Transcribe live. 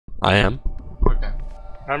I am. Okay.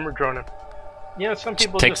 I'm rejoining. You know, some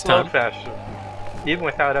people Takes just load time. faster. Even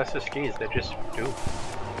without SSGs, they just do.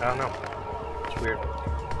 I don't know. It's weird.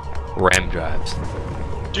 RAM drives.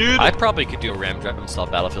 Dude! I probably could do a RAM drive and install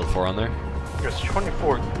Battlefield 4 on there. It's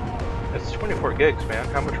 24. It's 24 gigs, man.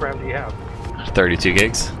 How much RAM do you have? 32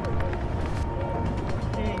 gigs.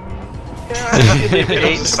 Yeah, you leave the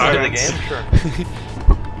 8 into the game, sure.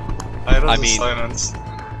 I mean, silence.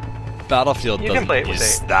 Battlefield You can doesn't play it with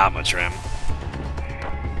use 8. that much RAM.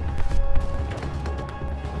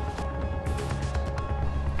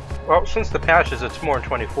 Well, since the patches, it's more than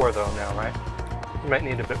 24 though now, right? You might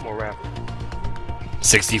need a bit more RAM.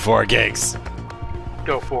 64 gigs.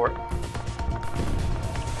 Go for it.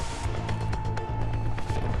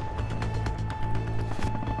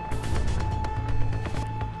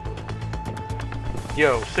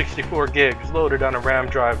 Yo, 64 gigs loaded on a RAM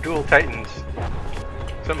drive, dual Titans.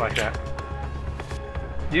 Something like that.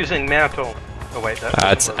 Using Mantle. Oh wait,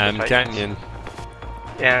 That's M M Canyon.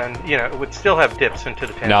 And, you know, it would still have dips into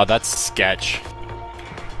the tank. No, that's Sketch.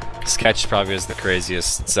 Sketch probably is the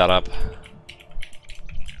craziest setup.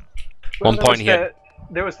 Well, One point he had.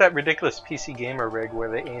 There was that ridiculous PC Gamer rig where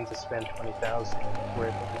they aimed to spend 20,000 and were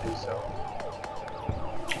able to do so.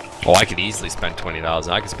 Oh, I could easily spend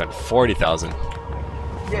 20,000. I could spend 40,000.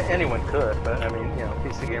 Yeah, anyone could, but I mean, you know,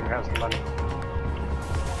 PC Gamer has the money.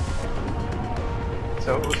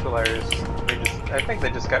 So it was hilarious. I think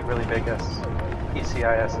they just got really big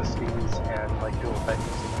PCI SSDs and like dual Titans,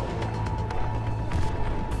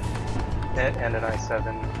 and an i7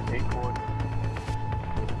 8-core.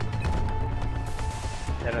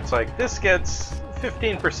 And it's like, this gets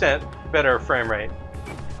 15% better frame rate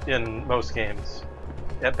in most games,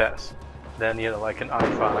 at best, than, you know, like an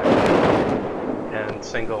i5 and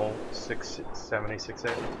single 670,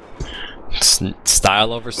 680.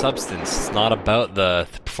 Style over substance. It's not about the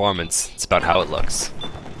performance. It's about how it looks.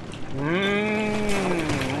 The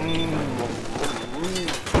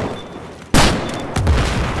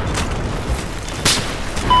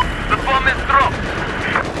bomb is dropped.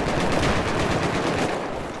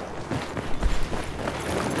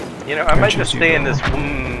 You know, I might just stay in this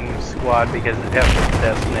squad because it has the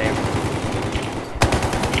best name.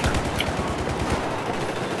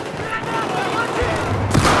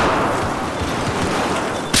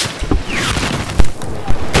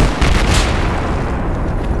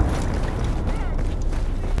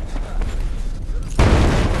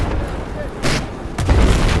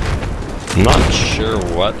 I'm not sure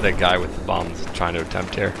what the guy with the bomb is trying to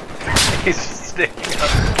attempt here. He's sticking up.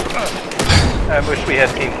 I wish we had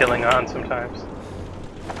team killing on sometimes.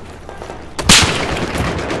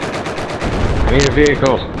 Give me a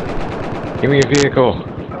vehicle. Give me a vehicle.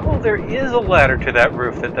 Oh, there is a ladder to that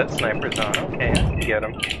roof that sniper's on. Okay, I can get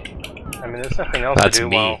him. I mean, there's nothing else That's to do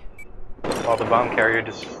me. while the bomb carrier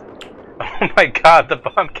just... Oh my god, the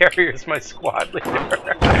bomb carrier is my squad leader.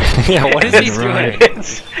 Yeah, what is he doing?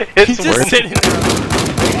 It's He's just sitting there.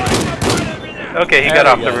 Okay, he got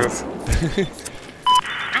off the roof.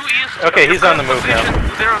 Okay, he's on the move now.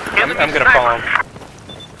 I'm gonna follow him.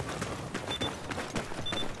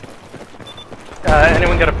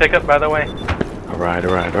 Anyone got a pickup, by the way? Alright.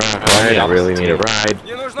 I really need a ride.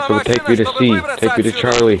 So take me to C. Take me to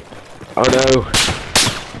Charlie. Oh no.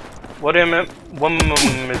 What am I?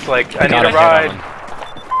 It's like, I need a ride.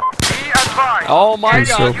 Oh my He's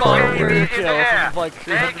god, so come far on, away. like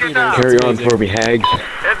 300 meters. Carry on for me, Hags.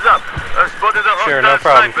 Heads up. I've spotted a Sure, no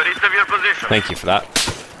hostile problem. sniper east of your position. Thank you for that.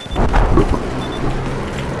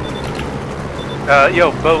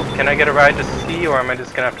 Yo, boat, can I get a ride to sea, or am I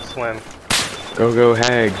just gonna have to swim? Go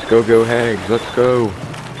Hags. Go Hags. Let's go.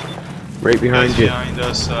 Right behind you. Behind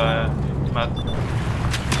us, Matt.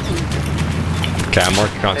 Okay, I'm more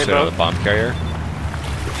concentrated on boat. the bomb carrier.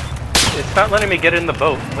 It's not letting me get in the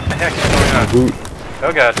boat. What the heck is going on? Boot.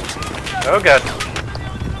 Oh god. Oh god.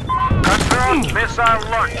 Confirmed. Missile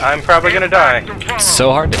launch. I'm probably gonna die. It's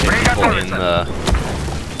so hard to hit people in the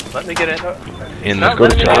Let me get in. Oh. the. Go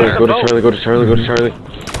to Charlie. Go to Charlie.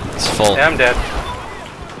 It's full. Yeah, I'm dead.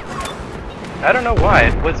 I don't know why.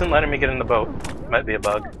 It wasn't letting me get in the boat. Might be a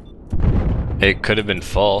bug. It could have been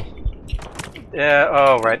full. Yeah,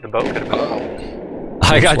 oh right, the boat could have been full.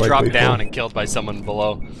 I got likely dropped down full. and killed by someone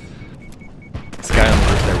below. This guy on the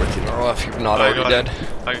roof there with you, Noro, if you're not already dead.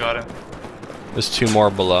 I got it. There's 2 more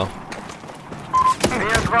below. Be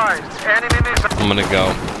advised. Enemy missile. I'm gonna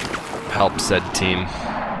go help said team.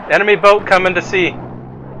 Enemy boat coming to sea.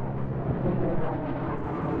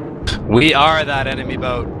 We are that enemy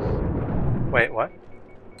boat. Wait, what?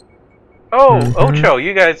 Oh, Ocho,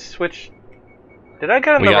 you guys switched. Did I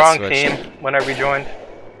get on We the got wrong switched. team when I rejoined?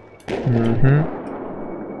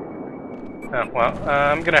 Oh, well,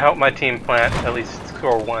 I'm gonna help my team plant at least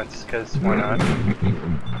score once, because why not?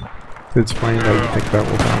 It's funny that you think that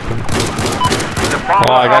will happen.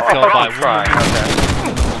 Oh, I got killed by try.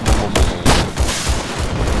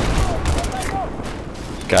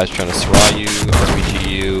 guys trying to SRA you, RPG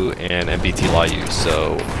you, and MBT law you,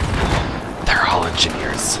 so they're all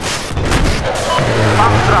engineers.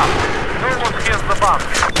 Bomb drop. No one hears the bomb.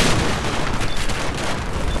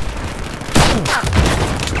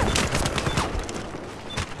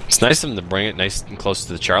 It's nice of them to bring it nice and close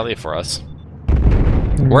to the Charlie for us.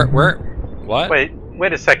 What?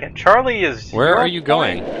 Wait a second. Charlie is. Where are you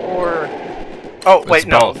going? Or. Oh, wait,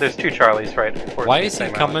 no. both. There's 2 Charlies, right? Of course, Why it's is the he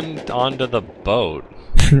same coming onto the boat?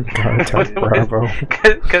 Contact Bravo.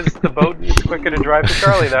 Because the boat is quicker to drive to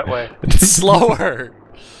Charlie that way. It's slower.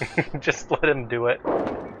 Just let him do it.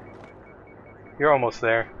 You're almost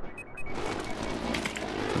there.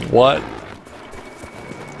 What?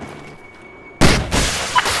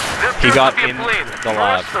 He got in the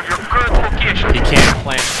lab. He can't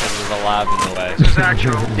plant because of the lab in the way.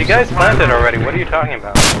 You guys planted already. What are you talking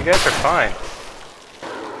about? You guys are fine.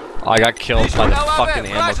 I got killed by the fucking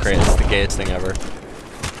ammo crate. It's the gayest thing ever.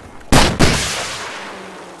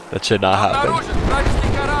 That should not happen. Bomb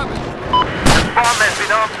has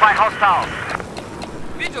been owned by hostile.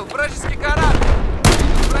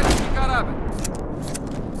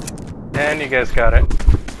 And you guys got it.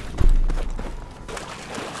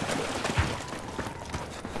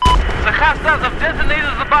 The hostiles have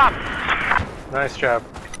detonated the bomb. Nice job.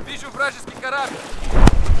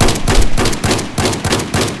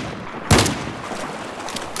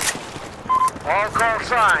 All call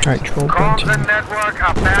signs. Alright, troll Comms bunting. and network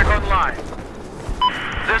are back online.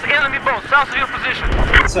 There's enemy boat south of your position.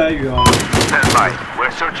 What side are you on? Stand by.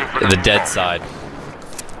 We're searching for The dead side.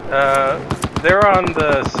 They're on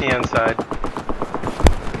the CN side.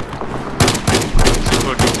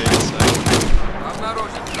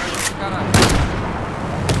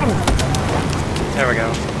 There we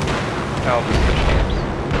go. I'll just switch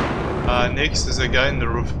teams. Next is a guy in the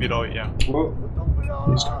roof below, yeah. Whoa.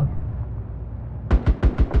 He's gone.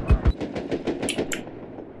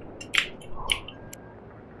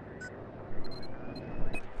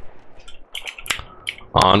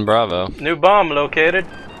 On Bravo. New bomb located.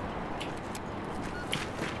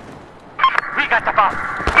 We got the bomb.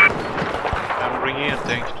 I'm bringing a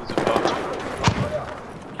tank to the boat.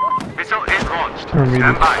 Missile is launched. Or maybe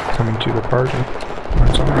Stand by. coming to the party.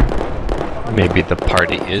 That's alright. Maybe the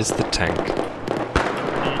party is the tank.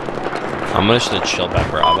 I'm gonna just chill back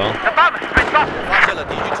Bravo. The bomb has been dropped.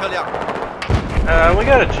 We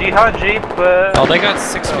got a Jihad Jeep, Oh, they got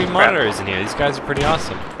 6 Oh, speed crap. monitors in here. These guys are pretty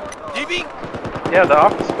awesome. yeah, the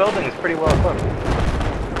office building is pretty well equipped.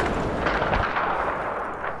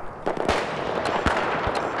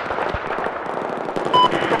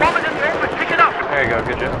 The bomb is in there, but pick it up. There you go,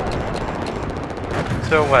 good job.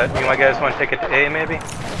 So what, you guys want to take it to A maybe?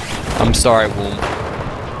 I'm sorry, Woom.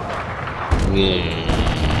 Mm.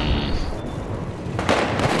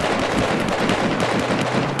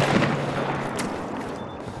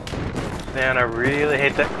 Man, I really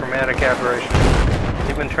hate that chromatic aberration.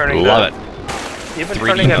 Even turning Love that, it. even 3D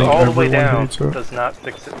turning it all the way Everyone down hates it. does not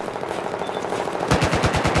fix it.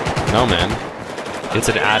 No, man. It's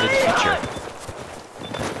an added feature.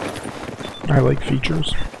 I like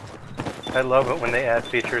features I love it when they add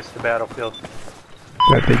features to Battlefield.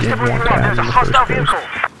 that they didn't want to add There's a in the first hostile place. vehicle.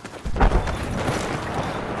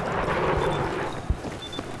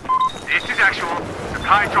 This is actual.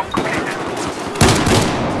 Supply drop completed.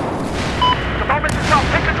 The bomb is itself.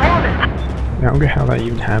 Take control of it. Now, I don't get how that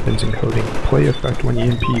even happens in coding. Play effect when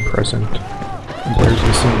EMP present. And players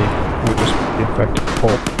vicinity will just be effect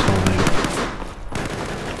all time.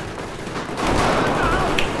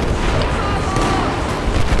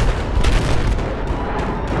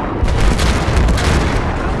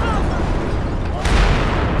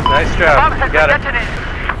 Nice Bomb job, has you been got it. detonated.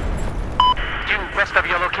 Due west of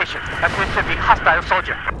your location. Appears to be hostile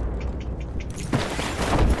soldier.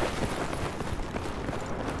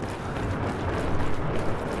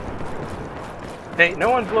 Hey, no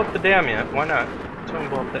one blew up the dam yet. Why not? Someone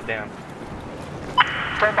blow up that dam.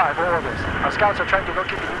 Stand by for orders. Our scouts are trying to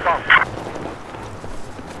locate the new bomb.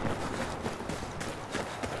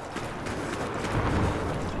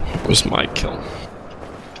 Was my kill.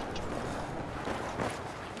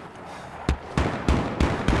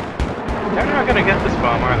 They're not gonna get this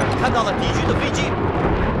bomb, are they?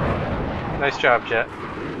 Nice job, Jet.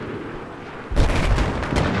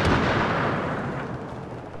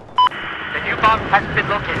 The new bomb has been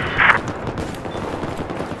located.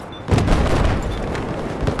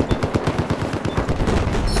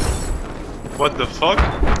 What the fuck?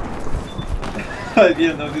 I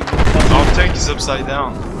didn't know this was Our tank is upside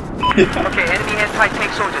down. Okay, enemy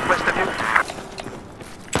anti-tank soldiers west of you.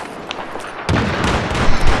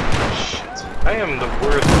 Shit. I am the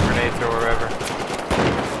worst grenade thrower ever.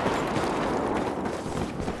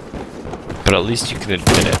 But at least you can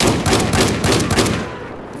admit it.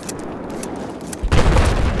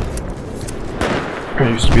 I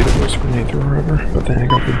used to be the worst grenade thrower ever, but then I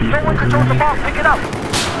got the beef No one controls the bomb, pick it up!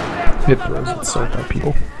 It throws itself at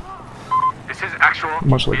people. This is actual.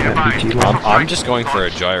 Much like an MBT launch. I'm just going for a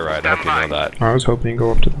joyride, I hope you know that. I was hoping to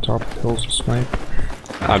go up to the top of the hills to snipe.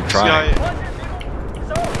 I'm This trying. guy,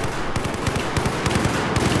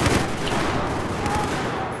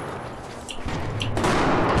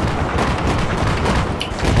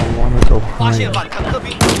 I want to go higher. What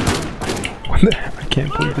the heck? I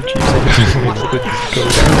can't believe the Chiefs are able to go down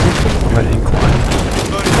on that incline.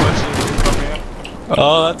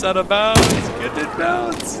 Oh, that's out of bounds. Get in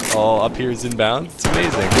bounds. Oh, up here is in bounds. It's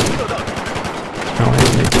amazing. I only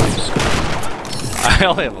have 8 times scope. I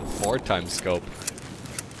only have a 4-time scope.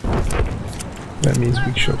 That means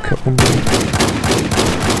we should kill them. The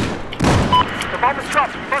bomb is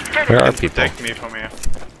dropped. Let's get Where it. are people? protect me from here.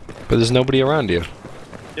 But there's nobody around you.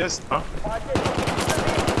 Yes, huh?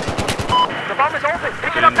 The bomb is open.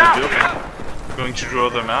 Pick it In up the now. building. Going to draw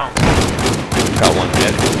them out. Got one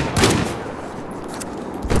hit.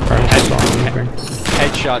 I almost saw them moving.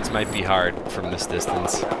 Headshots might be hard from this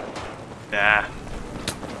distance. Nah.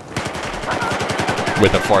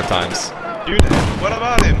 With a 4 times. Dude, what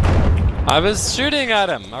about him? I was shooting at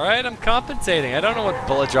him, alright? I'm compensating. I don't know what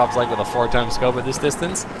bullet drop's like with a 4-time scope at this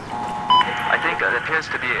distance. I think it appears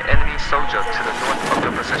to be an enemy soldier to the north of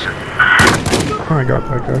your position. Oh, I got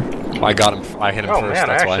that guy. I got him. I hit him Oh first, man,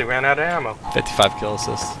 I that's actually why. ran out of ammo. 55 kill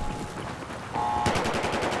assists.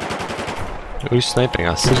 Who's sniping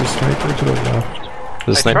us? There's a sniper to the left.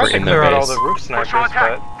 There's a I sniper tried to in clear their out all base. the roof snipers, Push your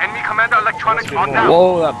attack. but Enemy commander electronics Must be on more. down.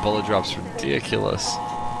 Whoa, that bullet drop's ridiculous.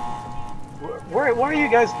 why are you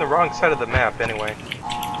guys on the wrong side of the map anyway?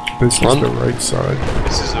 This is Run. the right side.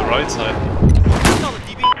 This is the right side.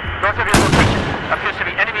 North of your location appears to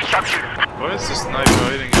be enemy sharpshooter. Why is the sniper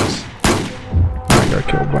hitting us? I got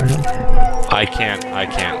killed by him. I can't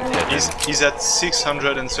hit him. He's at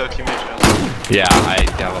 630 meters. Yeah, I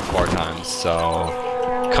have a 4 times, so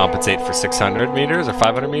compensate for 600 meters or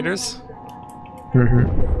 500 meters? Mm-hmm.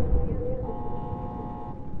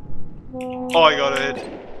 Oh, I got a hit.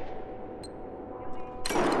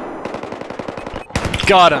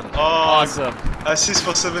 Got him! Oh, Awesome. assist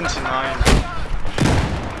for 79.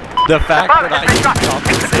 The fact bomb that I has been can dropped.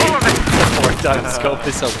 Take control of compensate it. the 4-time scope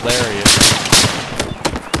is hilarious.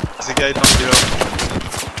 There's a guy down below.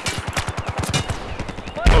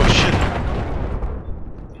 Oh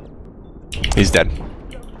shit. He's dead.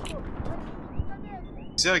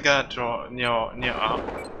 Is there a guy near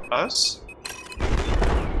us?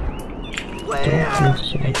 Don't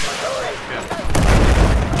think so.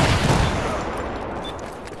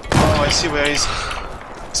 Oh, I see where he's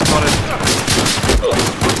spotted.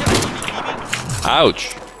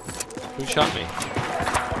 Ouch. Who shot me?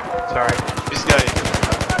 Sorry. This guy.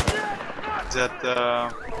 That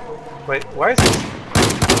Wait, why is this?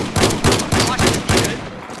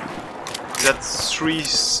 that's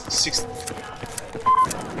 360.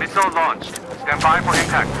 Missile launched. Stand by for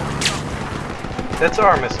impact. That's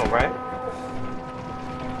our missile, right?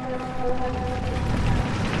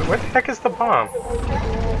 Where the heck is the bomb?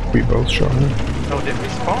 We both shot him. Oh, did we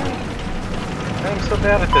spawn? I'm so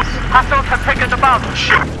bad at this. Hostiles have taken the bomb.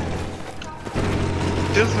 Shit.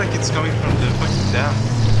 Feels like it's coming from the fucking dam.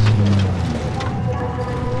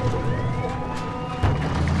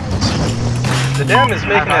 The dam is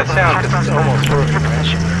making that sound because it's almost broken, right?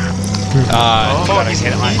 God, I honestly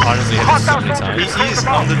hit it so many He times. is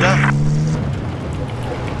on the dam.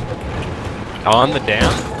 On the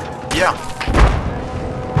dam? Yeah.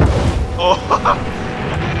 Oh.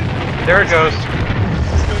 There it goes.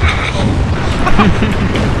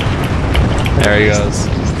 There he goes.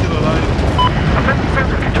 He's still alive. Offensive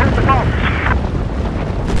soldier controls the bomb.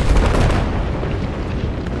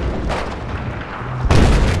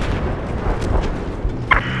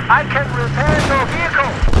 I can repair your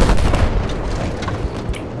vehicle.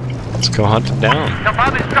 Let's go hunt him down. The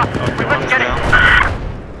bomb is dropped. We must get it.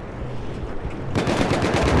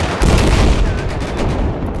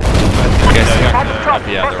 You guys see up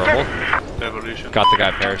the rubble? Revolution. Got the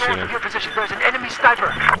guy Turn parachuting. your position. There's an enemy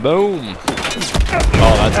sniper. Boom!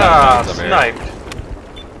 Oh, that's out of bounds over here. Sniped.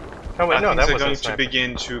 Oh wait, I no, think that they're wasn't going to sniped.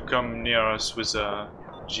 begin to come near us with a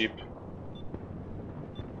jeep.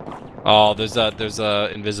 Oh, there's a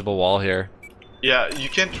invisible wall here. Yeah, you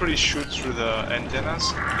can't really shoot through the antennas.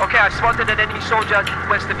 Okay, I spotted an enemy soldier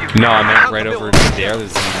west of you. No, I meant right over there.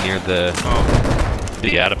 There's near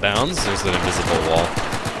the out of bounds. There's an invisible wall.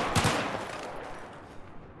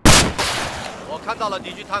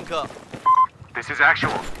 This is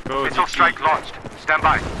actual. Go, Missile DT. strike launched. Stand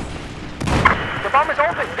by. The bomb is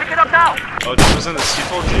open. Pick it up now. Oh, this wasn't a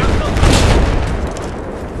C4G?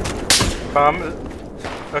 Bomb.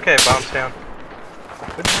 Okay, bomb's down.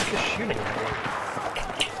 Who the heck is shooting at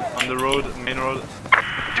me? On the road, main road.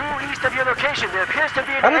 Due east of your location, there appears to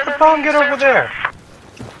be an How did the enemy bomb get over soldier. there?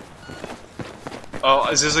 Oh,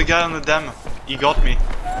 there's a guy on the dam. He got me.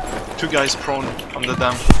 2 guys prone on the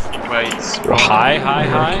dam. Where it's High.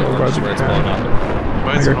 That's where it's blowing up.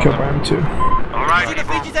 Where I it's got killed prone. by him too. Alright, people.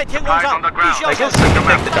 Guys on the ground. I guess you can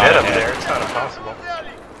take the jet up there. It's not impossible.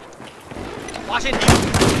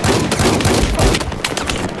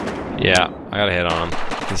 Yeah, I got a hit on him.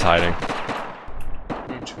 He's hiding. I'm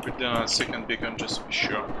going to put down a second beacon just to be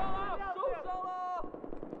sure.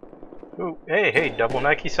 Ooh, hey, double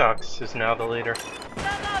Nike socks is now the leader.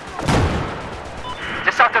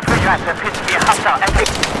 Just out of the there appears to be a hostile enemy.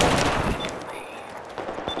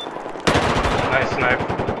 Nice snipe.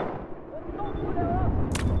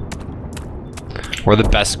 We're the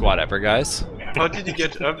best squad ever, guys. How did you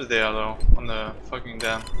get up there though? On the fucking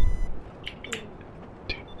dam?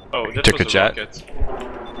 Oh, that Took was a jet. rocket.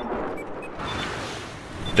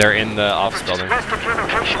 They're in the office building. West of your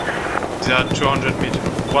location. They are 200 meters.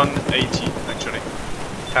 180 actually.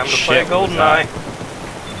 Time to Shit, play what was GoldenEye.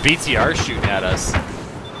 BTR shooting at us.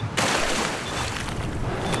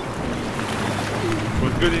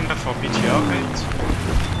 We're good enough for BTR, right?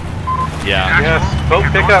 Yeah. Yes, boat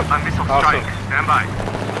pick up. A missile Awesome. strike. Stand by.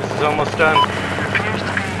 This is almost done. There appears to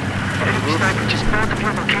be an enemy sniper just north of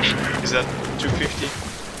your location. Is that 250?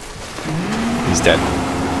 He's dead.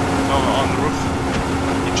 No, on the roof.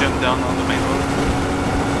 He jumped down on the main road.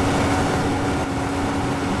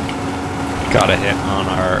 Got a hit on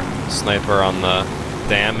our sniper on the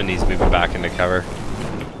dam, and he's moving back into cover.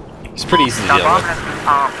 He's pretty easy to The deal bomb with. has been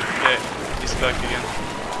armed. Yeah, he's back again.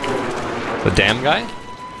 The dam guy?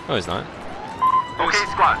 No, he's not. Okay,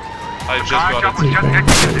 squad. I The just car got jump it. was just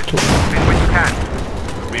executed. Finish what you can.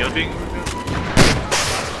 We are being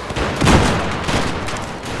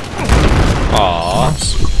Aww.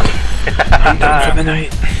 I'm done for the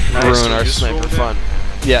night. Ruin our Just sniper rolled in. fun.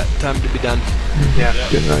 Yeah, time to be done. Yeah.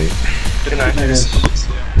 Good night. Good night.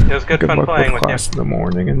 It was good Good fun luck playing with with class in the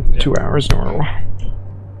morning and 2 hours normal.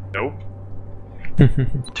 Nope.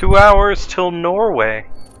 you. 2 hours till Norway.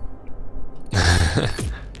 Do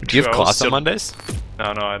you have Sure, class still- on Mondays?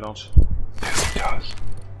 No, I don't.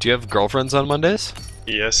 Do you have girlfriends on Mondays?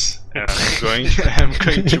 Yes, and I'm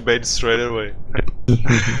going to bed straight away. Good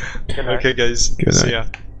night. Okay guys, Good see night. ya.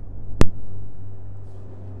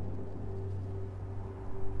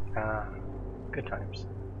 Good times.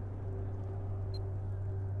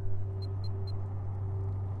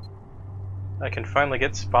 I can finally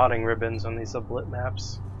get spotting ribbons on these oblit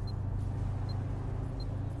maps.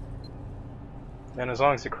 And as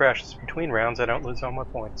long as it crashes between rounds, I don't lose all my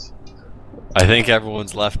points. I think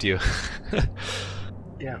everyone's left you.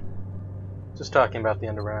 Yeah. Just talking about the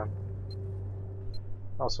end of round.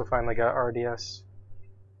 Also finally got RDS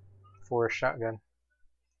for a shotgun.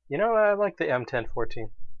 You know, I like the M1014.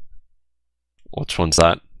 Which one's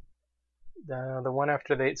that? The one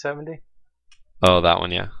after the 870. Oh, that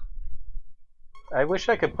one, yeah. I wish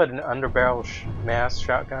I could put an underbarrel mass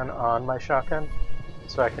shotgun on my shotgun,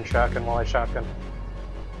 so I can shotgun while I shotgun.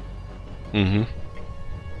 Mm-hmm.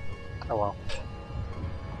 Oh well.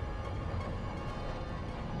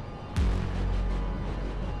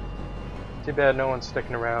 Too bad no one's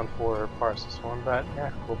sticking around for Parcel Storm, but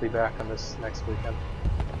yeah, we'll be back on this next weekend.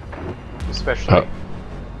 Especially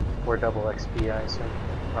for double XP, I assume.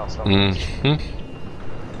 Also, Mm-hmm.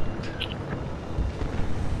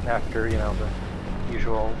 after, you know, the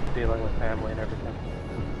usual dealing with family and everything.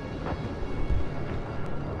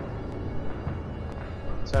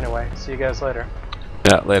 So anyway, see you guys later.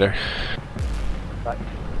 Yeah, later. Bye.